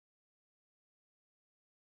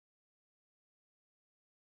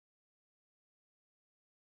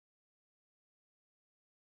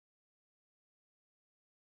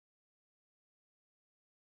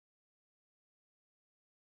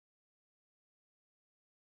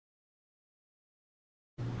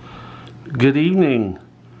Good evening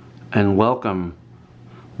and welcome.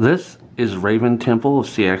 This is Raven Temple of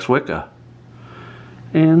Seax Wica,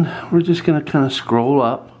 and we're just going to kind of scroll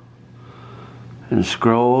up and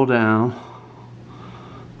scroll down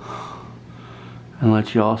and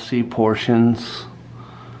let you all see portions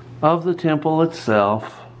of the temple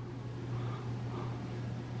itself.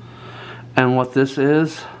 And what this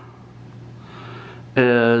is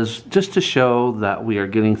just to show that we are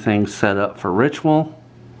getting things set up for ritual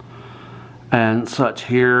and such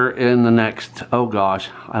here in the next, oh gosh,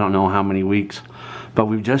 I don't know how many weeks, but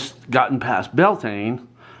we've just gotten past Beltane,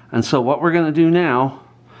 and so what we're going to do now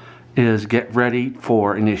is get ready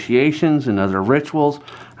for initiations and other rituals,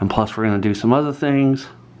 and plus we're going to do some other things,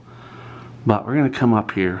 but we're going to come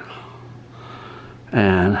up here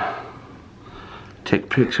and take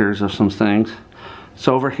pictures of some things.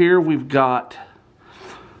 So over here we've got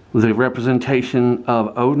the representation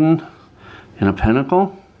of Odin in a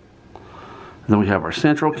pentacle. And then we have our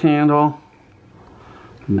central candle.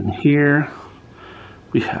 And then here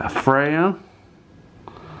we have Freya.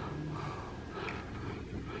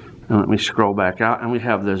 And let me scroll back out, and we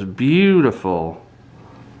have this beautiful,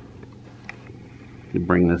 let me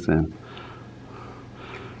bring this in,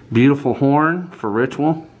 beautiful horn for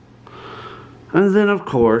ritual. And then of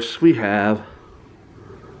course we have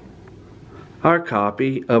our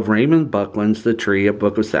copy of Raymond Buckland's The Tree, a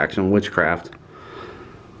Book of Saxon Witchcraft.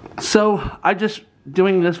 So I'm just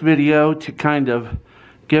doing this video to kind of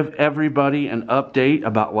give everybody an update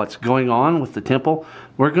about what's going on with the temple.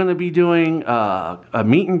 We're going to be doing a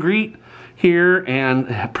meet and greet here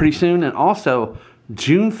and pretty soon, and also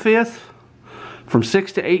June 5th from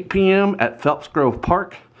 6 to 8 p.m. at Phelps Grove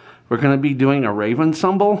Park. We're going to be doing a Raven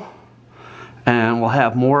Symbol, and we'll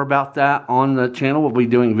have more about that on the channel. We'll be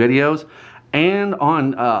doing videos and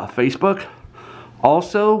on Facebook.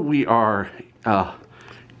 Also, we are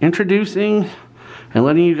introducing and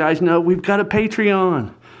letting you guys know we've got a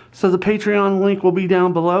Patreon. So the Patreon link will be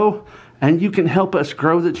down below, and you can help us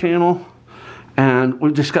grow the channel. And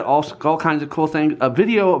we've just got all kinds of cool things. A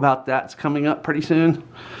video about that's coming up pretty soon.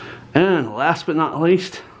 And last but not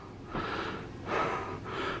least,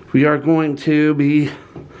 we are going to be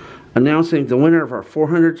announcing the winner of our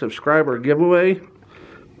 400 subscriber giveaway.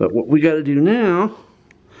 But what we got to do now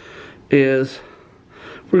is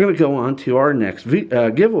we're going to go on to our next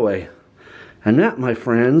giveaway. And that, my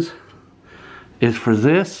friends, is for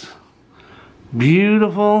this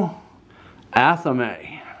beautiful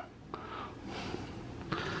athame.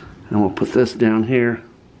 And we'll put this down here.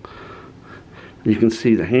 You can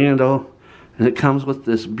see the handle. And it comes with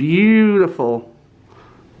this beautiful,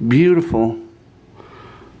 beautiful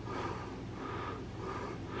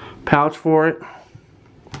pouch for it.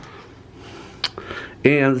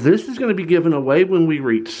 And this is going to be given away when we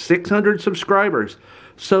reach 600 subscribers.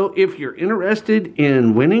 So if you're interested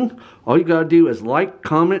in winning, all you got to do is like,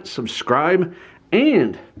 comment, subscribe.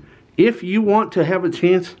 And if you want to have a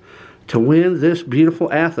chance to win this beautiful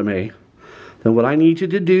athame, then what I need you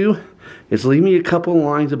to do is leave me a couple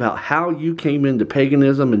lines about how you came into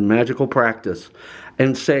paganism and magical practice.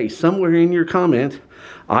 And say somewhere in your comment,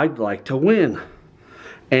 I'd like to win.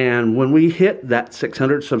 And when we hit that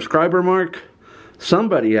 600 subscriber mark,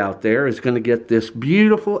 somebody out there is going to get this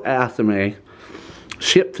beautiful athame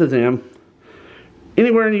shipped to them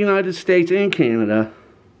anywhere in the United States and Canada,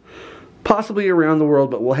 possibly around the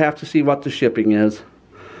world, but we'll have to see what the shipping is.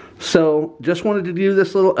 So just wanted to do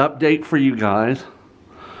this little update for you guys.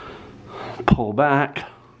 Pull back,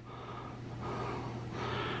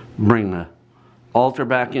 bring the altar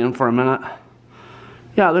back in for a minute.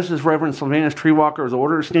 Yeah, this is Reverend Sylvanus Treewalker of the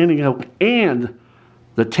Order of Standing Oak and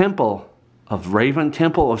the temple of Raven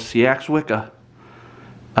Temple of Seax Wica,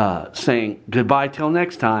 saying goodbye till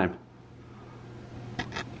next time.